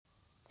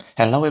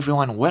Hello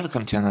everyone,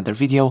 welcome to another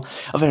video,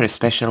 a very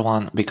special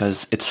one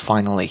because it's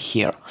finally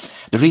here.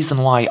 The reason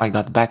why I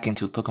got back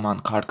into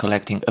Pokemon card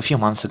collecting a few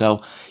months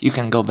ago, you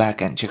can go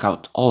back and check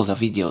out all the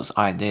videos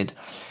I did.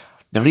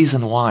 The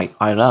reason why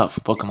I love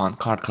Pokemon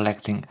card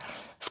collecting,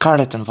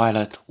 Scarlet and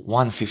Violet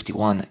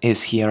 151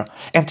 is here,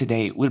 and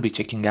today we'll be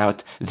checking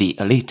out the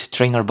Elite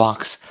Trainer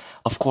Box.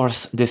 Of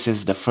course, this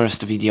is the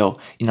first video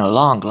in a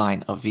long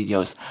line of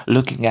videos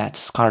looking at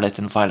Scarlet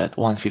and Violet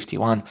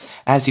 151.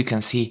 As you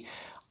can see,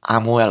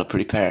 I'm well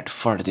prepared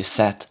for this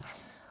set.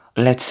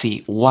 Let's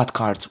see what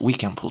cards we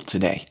can pull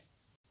today.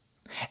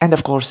 And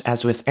of course,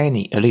 as with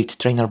any Elite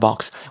Trainer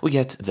box, we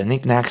get the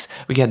knickknacks,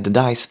 we get the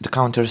dice, the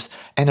counters,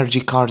 energy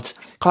cards,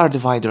 card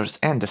dividers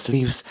and the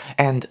sleeves,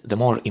 and the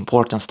more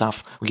important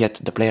stuff, we get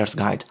the player's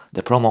guide,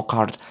 the promo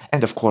card,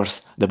 and of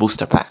course, the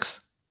booster packs.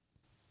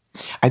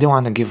 I do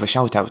want to give a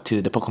shout out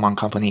to the Pokemon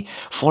Company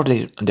for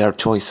their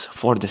choice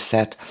for the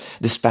set.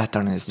 This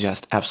pattern is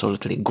just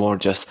absolutely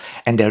gorgeous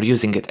and they're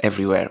using it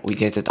everywhere. We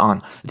get it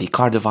on the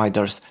card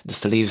dividers, the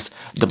sleeves,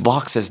 the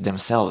boxes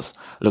themselves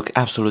look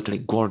absolutely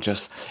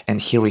gorgeous.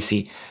 And here we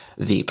see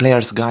the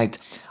player's guide.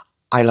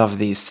 I love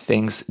these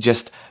things,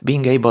 just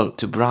being able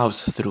to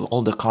browse through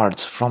all the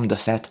cards from the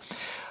set.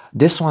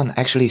 This one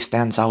actually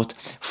stands out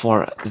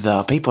for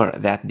the paper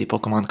that the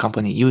Pokemon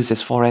Company uses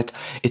for it.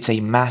 It's a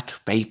matte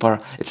paper,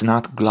 it's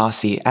not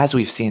glossy as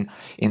we've seen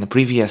in the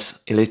previous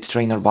Elite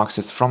Trainer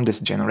boxes from this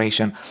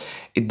generation.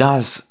 It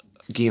does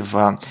give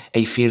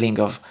a feeling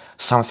of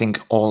something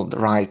old,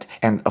 right?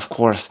 And of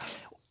course,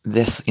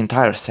 this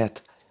entire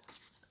set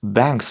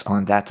banks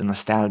on that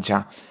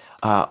nostalgia,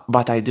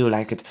 but I do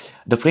like it.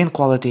 The print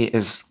quality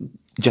is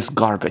just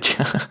garbage.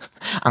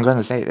 I'm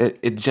gonna say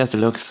it just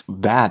looks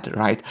bad,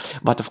 right?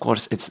 But of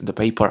course it's the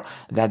paper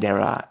that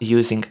they're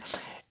using.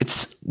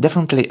 It's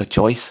definitely a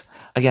choice.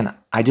 Again,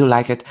 I do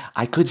like it.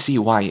 I could see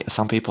why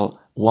some people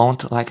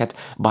won't like it,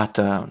 but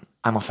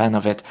I'm a fan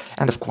of it.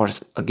 And of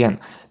course, again,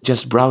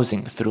 just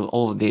browsing through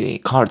all the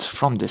cards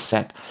from this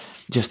set,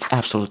 just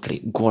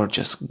absolutely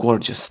gorgeous,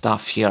 gorgeous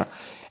stuff here.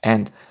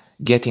 And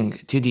getting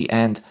to the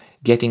end,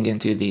 getting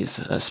into these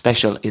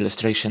special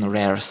illustration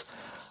rares,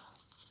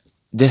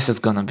 this is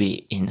gonna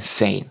be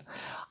insane.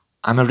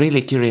 I'm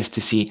really curious to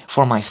see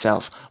for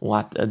myself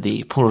what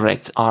the pull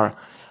rates are.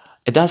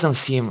 It doesn't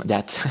seem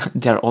that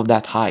they're all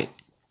that high.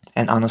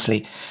 And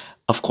honestly,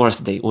 of course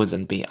they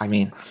wouldn't be. I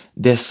mean,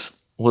 this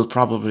will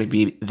probably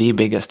be the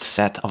biggest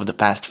set of the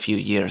past few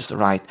years,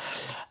 right?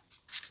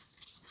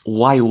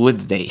 Why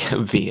would they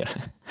be?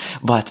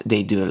 But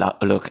they do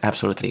look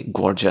absolutely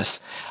gorgeous.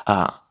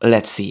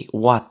 Let's see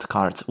what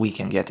cards we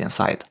can get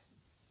inside.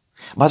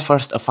 But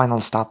first, a final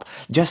stop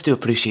just to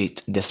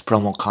appreciate this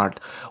promo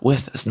card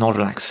with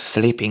Snorlax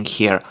sleeping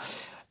here.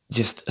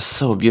 Just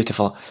so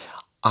beautiful.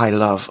 I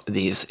love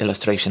these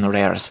illustration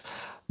rares.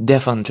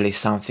 Definitely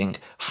something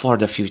for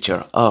the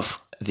future of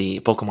the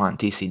Pokemon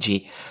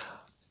TCG.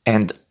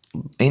 And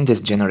in this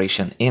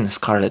generation, in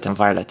Scarlet and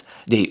Violet,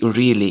 they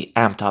really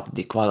amped up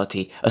the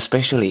quality,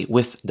 especially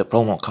with the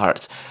promo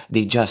cards.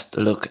 They just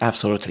look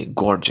absolutely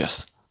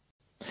gorgeous.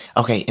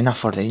 Okay, enough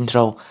for the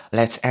intro,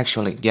 let's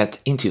actually get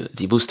into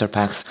the booster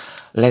packs.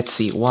 Let's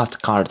see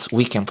what cards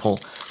we can pull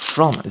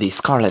from the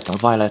Scarlet and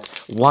Violet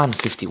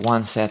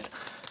 151 set,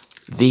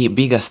 the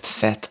biggest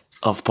set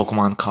of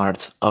Pokemon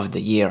cards of the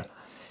year.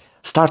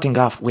 Starting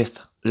off with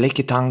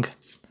Lickitung,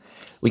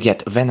 we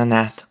get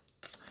Venonat,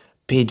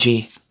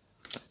 Pidgey,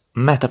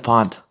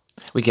 Metapod,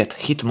 we get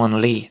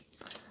Hitmonlee,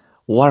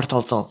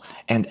 Wartortle,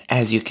 and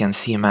as you can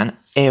see, man,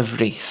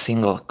 every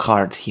single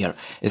card here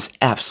is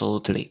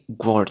absolutely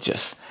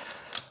gorgeous.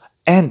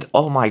 And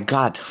oh my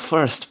god,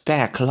 first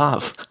pack,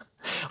 love!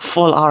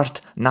 Full art,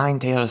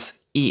 Ninetales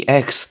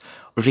EX,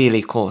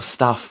 really cool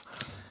stuff.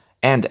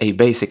 And a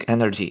basic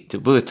energy to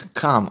boot,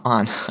 come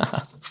on.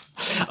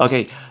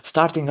 Okay,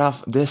 starting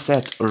off this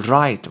set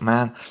right,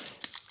 man.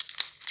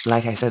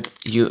 Like I said,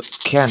 you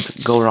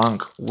can't go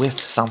wrong with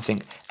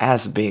something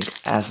as big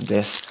as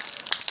this.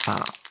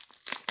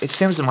 It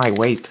seems my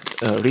wait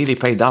really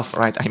paid off,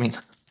 right? I mean,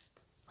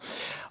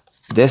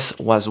 this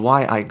was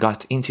why I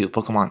got into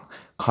Pokemon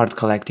card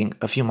collecting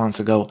a few months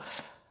ago,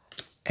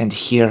 and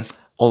here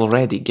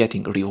already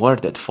getting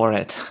rewarded for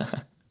it.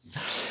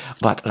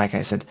 But like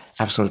I said,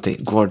 absolutely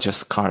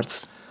gorgeous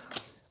cards.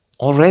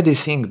 Already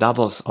seeing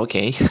doubles,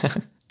 okay.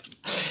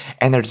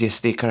 Energy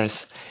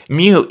stickers,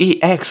 Mew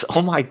EX,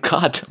 oh my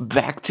god,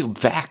 back to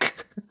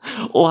back.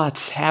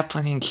 What's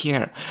happening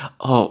here?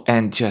 Oh,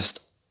 and just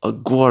a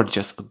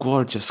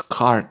gorgeous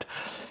card.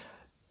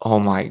 Oh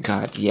my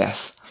god,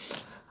 yes.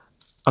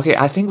 Okay,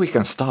 I think we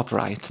can stop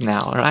right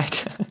now,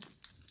 right?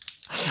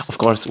 Of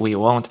course we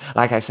won't.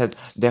 Like I said,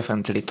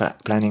 definitely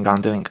planning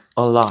on doing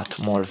a lot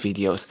more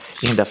videos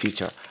in the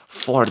future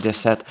for this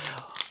set.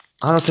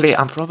 Honestly,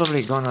 I'm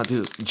probably gonna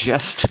do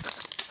just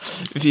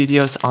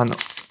videos on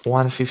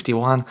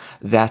 151.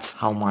 That's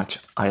how much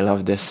I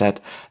love this set.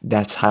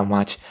 That's how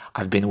much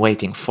I've been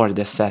waiting for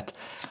this set.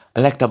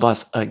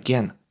 Electabuzz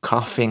again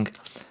coughing.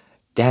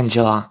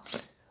 Tangela,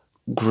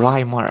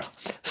 Grimer,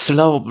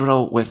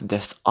 Slowbro with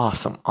this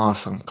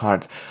awesome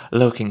card,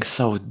 looking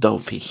so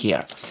dopey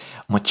here.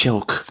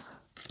 Machoke,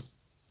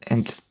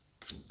 and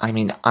I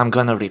mean, I'm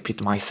gonna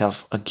repeat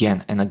myself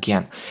again and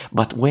again,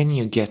 but when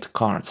you get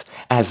cards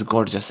as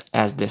gorgeous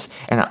as this,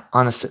 and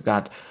honest to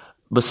God,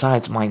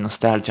 besides my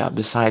nostalgia,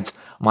 besides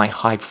my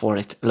hype for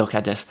it, look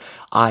at this,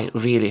 I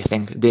really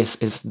think this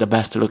is the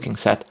best looking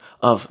set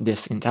of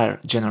this entire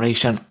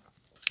generation.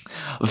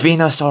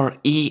 Venusaur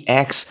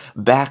EX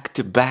back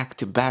to back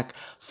to back,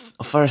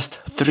 first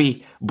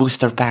 3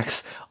 booster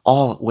packs,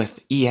 all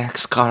with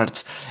EX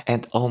cards,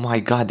 and oh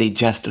my god, they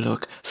just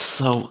look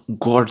so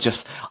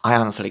gorgeous. I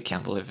honestly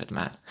can't believe it,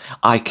 man.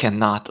 I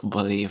cannot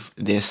believe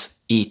this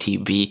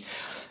ETB.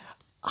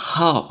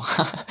 How?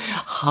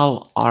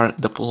 How are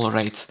the pull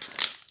rates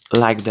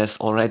like this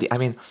already? I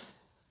mean,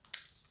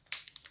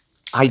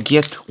 I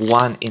get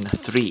 1 in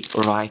 3,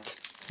 right?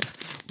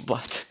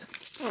 But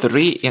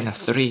 3 in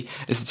 3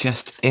 is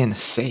just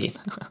insane.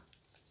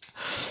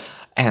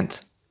 And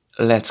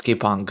let's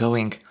keep on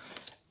going.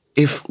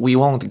 If we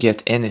won't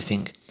get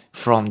anything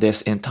from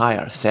this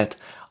entire set,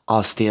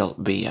 I'll still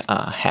be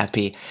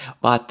happy.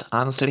 But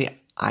honestly,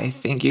 I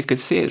think you could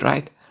see it,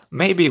 right?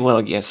 Maybe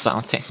we'll get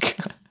something.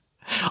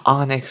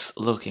 Onyx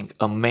looking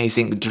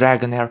amazing.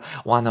 Dragonair,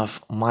 one of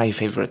my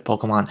favorite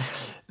Pokemon.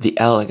 The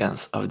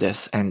elegance of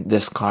this, and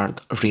this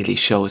card really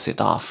shows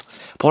it off.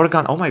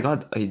 Porygon, oh my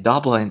god, a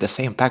double in the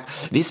same pack.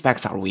 These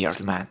packs are weird,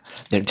 man.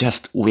 They're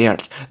just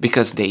weird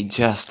because they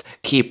just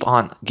keep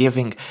on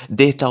giving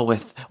Ditto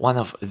with one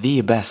of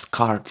the best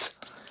cards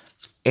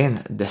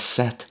in the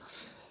set.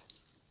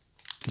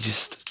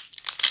 Just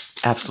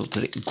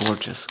absolutely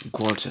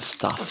gorgeous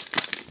stuff.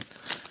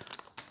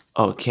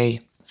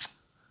 Okay,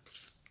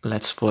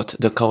 let's put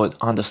the code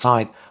on the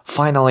side.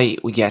 Finally,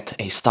 we get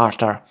a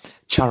starter,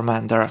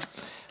 Charmander.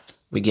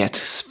 We get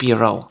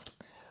Spearow,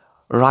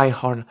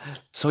 Rhyhorn.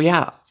 So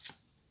yeah,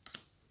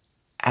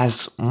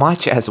 as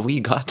much as we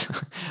got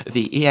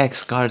the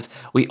EX cards,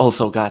 we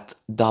also got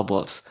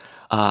doubles.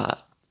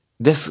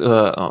 This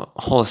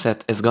whole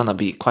set is gonna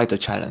be quite a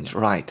challenge,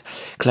 right?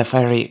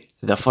 Clefairy,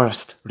 the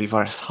first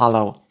reverse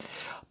hollow.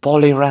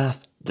 Poliwrath,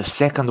 the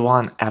second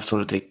one,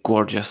 absolutely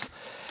gorgeous.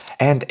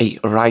 And a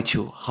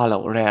Raichu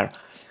hollow rare.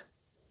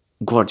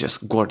 Gorgeous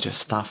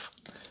stuff.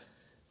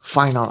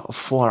 Final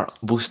 4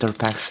 booster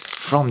packs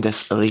from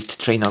this Elite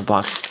Trainer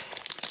box.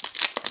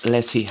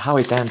 Let's see how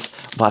it ends,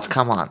 but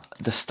come on,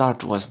 the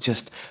start was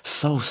just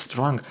so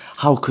strong.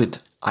 How could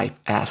I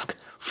ask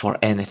for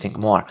anything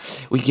more?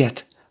 We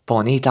get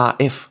Ponyta,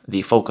 if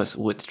the focus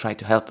would try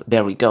to help.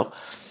 There we go.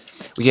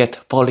 We get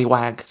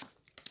Poliwag,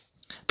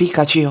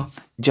 Pikachu,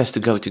 just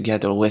to go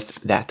together with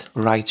that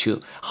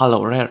Raichu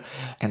hollow rare.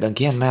 And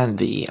again, man,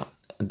 the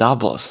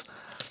doubles.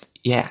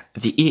 Yeah,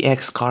 the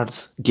EX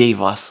cards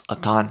gave us a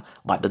ton,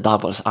 but the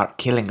doubles are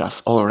killing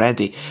us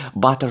already.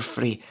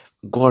 Butterfree,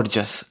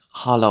 gorgeous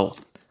hollow,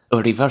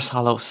 reverse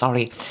hollow,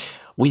 sorry,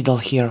 Weedle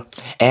here,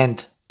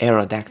 and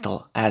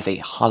Aerodactyl as a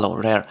hollow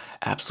rare,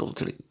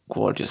 absolutely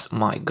gorgeous.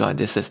 My god,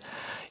 this is,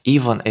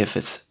 even if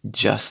it's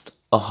just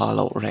a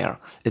hollow rare,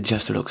 it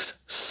just looks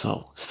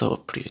so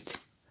pretty.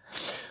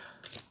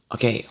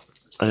 Okay,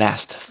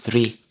 last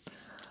 3.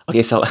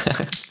 Okay, so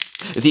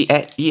the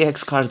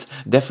EX cards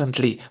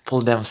definitely pull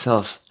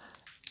themselves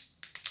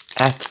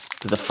at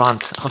the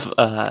front of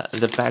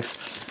the packs.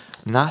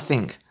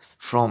 Nothing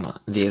from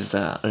these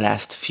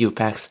last few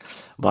packs,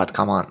 but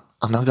come on,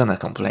 I'm not gonna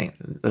complain.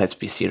 Let's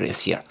be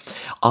serious here.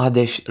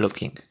 Oddish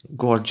looking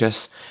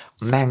gorgeous.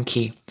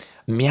 Mankey,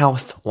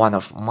 Meowth, one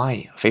of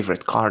my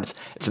favorite cards.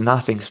 It's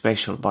nothing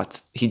special,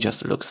 but he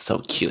just looks so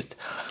cute.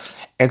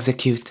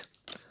 Execute,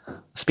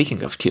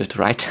 speaking of cute,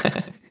 right?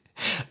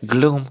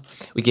 Gloom,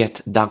 we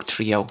get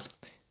Dugtrio,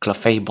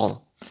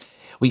 Clefable,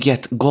 we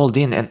get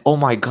Goldeen, and oh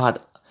my god,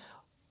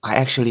 I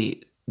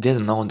actually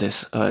didn't know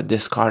this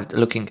this card.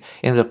 Looking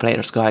in the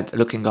player's guide,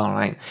 looking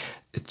online,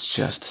 it's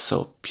just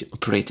so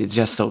pretty, it's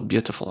just so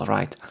beautiful,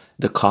 right?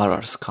 The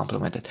colors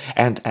complemented,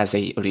 and as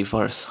a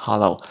reverse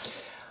hollow,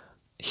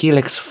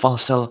 Helix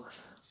Fossil,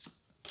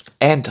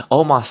 and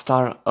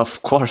Omastar,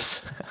 of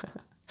course.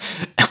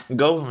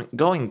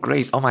 Going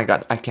great. Oh my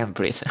god, I can't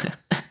breathe.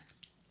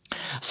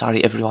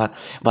 Sorry everyone,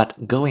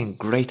 but going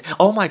great.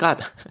 Oh my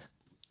god.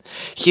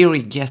 Here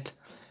we get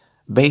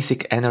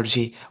basic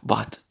energy,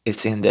 but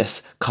it's in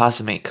this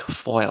cosmic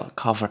foil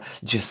cover.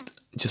 Just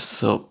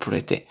so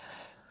pretty.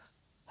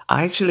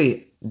 I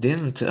actually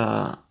didn't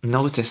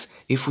notice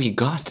if we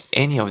got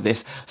any of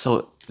this,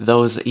 so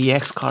those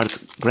EX cards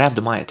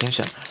grabbed my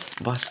attention,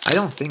 but I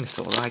don't think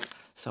so, right?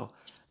 So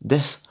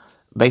this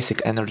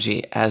basic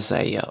energy as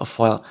a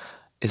foil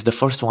is the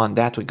first one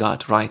that we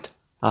got, right?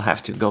 I'll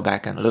have to go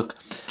back and look.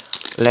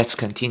 Let's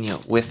continue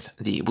with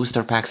the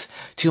booster packs.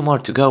 2 more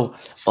to go,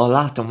 a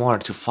lot more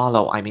to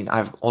follow. I mean,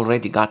 I've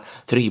already got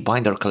 3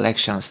 binder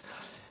collections.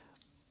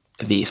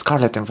 The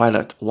Scarlet and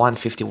Violet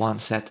 151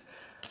 set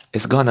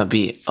is gonna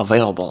be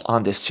available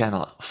on this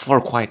channel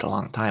for quite a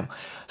long time.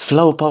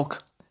 Slowpoke,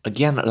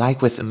 again,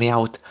 like with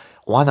Meowth,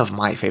 one of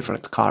my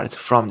favorite cards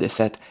from the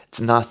set. It's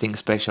nothing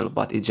special,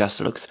 but it just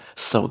looks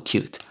so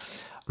cute.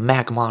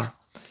 Magmar,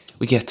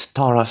 we get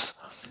Tauros,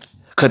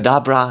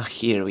 Kadabra,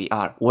 here we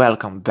are,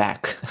 welcome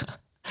back.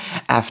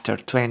 After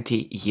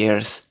 20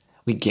 years,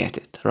 we get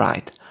it,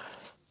 right?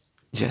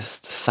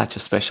 Just such a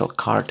special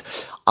card.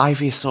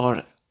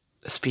 Ivysaur,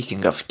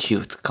 speaking of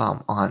cute,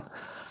 come on.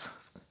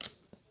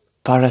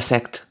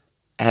 Parasect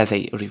as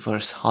a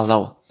reverse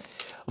hollow.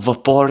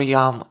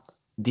 Vaporeon,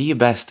 the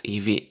best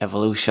EV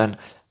evolution,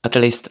 at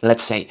least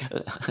let's say.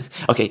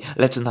 Okay,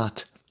 let's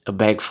not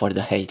beg for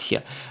the hate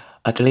here.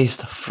 At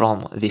least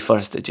from the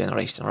first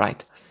generation,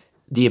 right?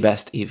 The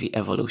best EV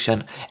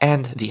evolution.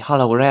 And the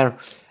hollow rare,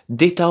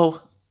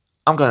 Ditto,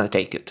 I'm gonna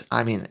take it.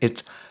 I mean,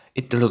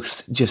 it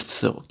looks just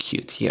so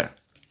cute here.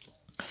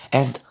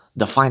 And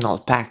the final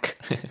pack,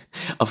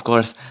 of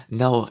course,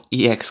 no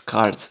EX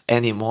cards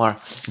anymore,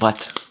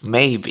 but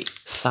maybe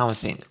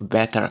something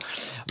better.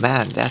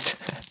 Man,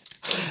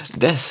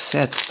 this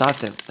set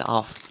started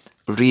off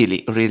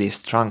really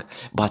strong,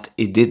 but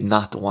it did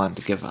not want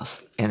to give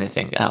us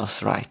anything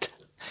else, right?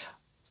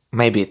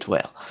 Maybe it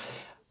will.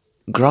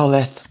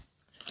 Growlithe,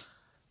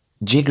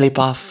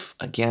 Jigglypuff,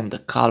 again the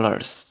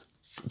colors,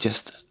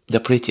 just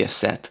the prettiest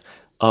set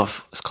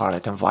of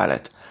Scarlet and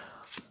Violet.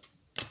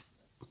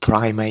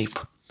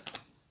 Primeape,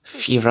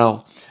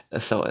 Fearow,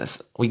 so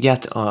we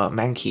get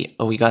Mankey,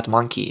 we got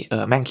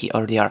Mankey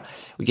earlier,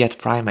 we get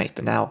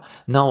Primeape now,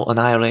 no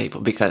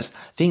Annihilape because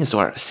things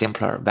were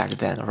simpler back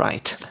then,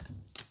 right?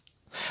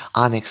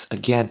 Onix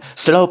again,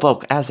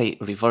 Slowpoke as a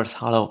reverse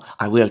hollow,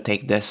 I will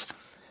take this.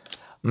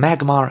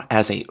 Magmar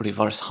as a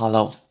reverse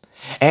hollow,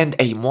 and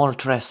a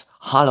Moltres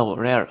hollow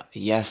rare,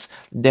 yes,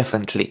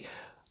 definitely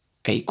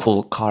a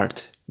cool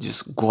card,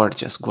 just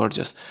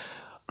gorgeous.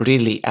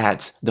 Really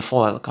adds, the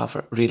foil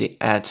cover really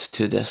adds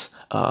to this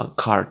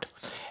card.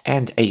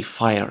 And a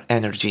Fire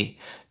Energy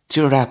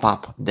to wrap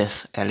up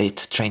this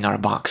Elite Trainer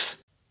box.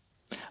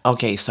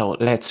 Okay, so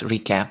let's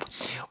recap.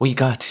 We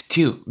got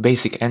 2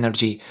 basic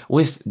energy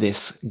with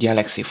this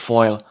Galaxy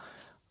foil,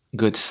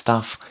 good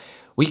stuff.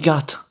 We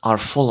got our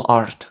full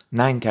art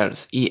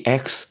Ninetales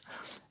EX,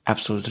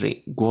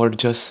 absolutely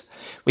gorgeous.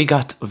 We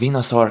got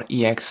Venusaur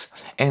EX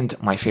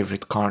and my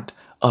favorite card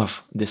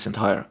of this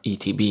entire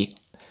ETB,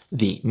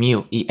 the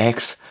Mew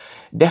EX.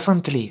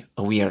 Definitely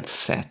a weird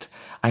set.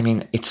 I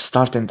mean, it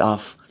started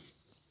off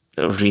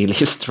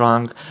really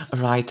strong,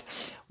 right?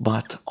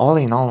 But all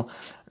in all,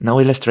 no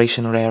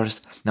illustration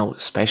rares, no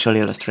special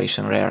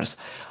illustration rares.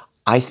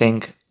 I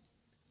think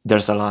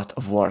there's a lot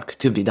of work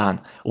to be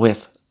done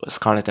with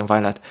Scarlet and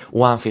Violet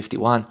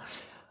 151.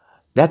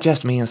 That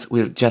just means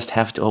we'll just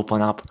have to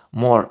open up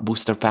more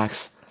booster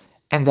packs,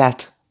 and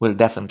that will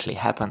definitely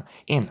happen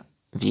in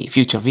the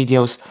future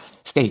videos.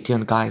 Stay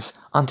tuned, guys.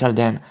 Until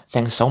then,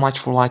 thanks so much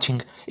for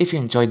watching. If you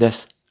enjoyed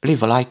this,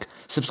 leave a like,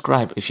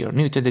 subscribe if you're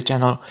new to the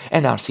channel,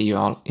 and I'll see you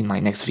all in my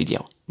next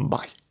video.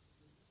 Bye.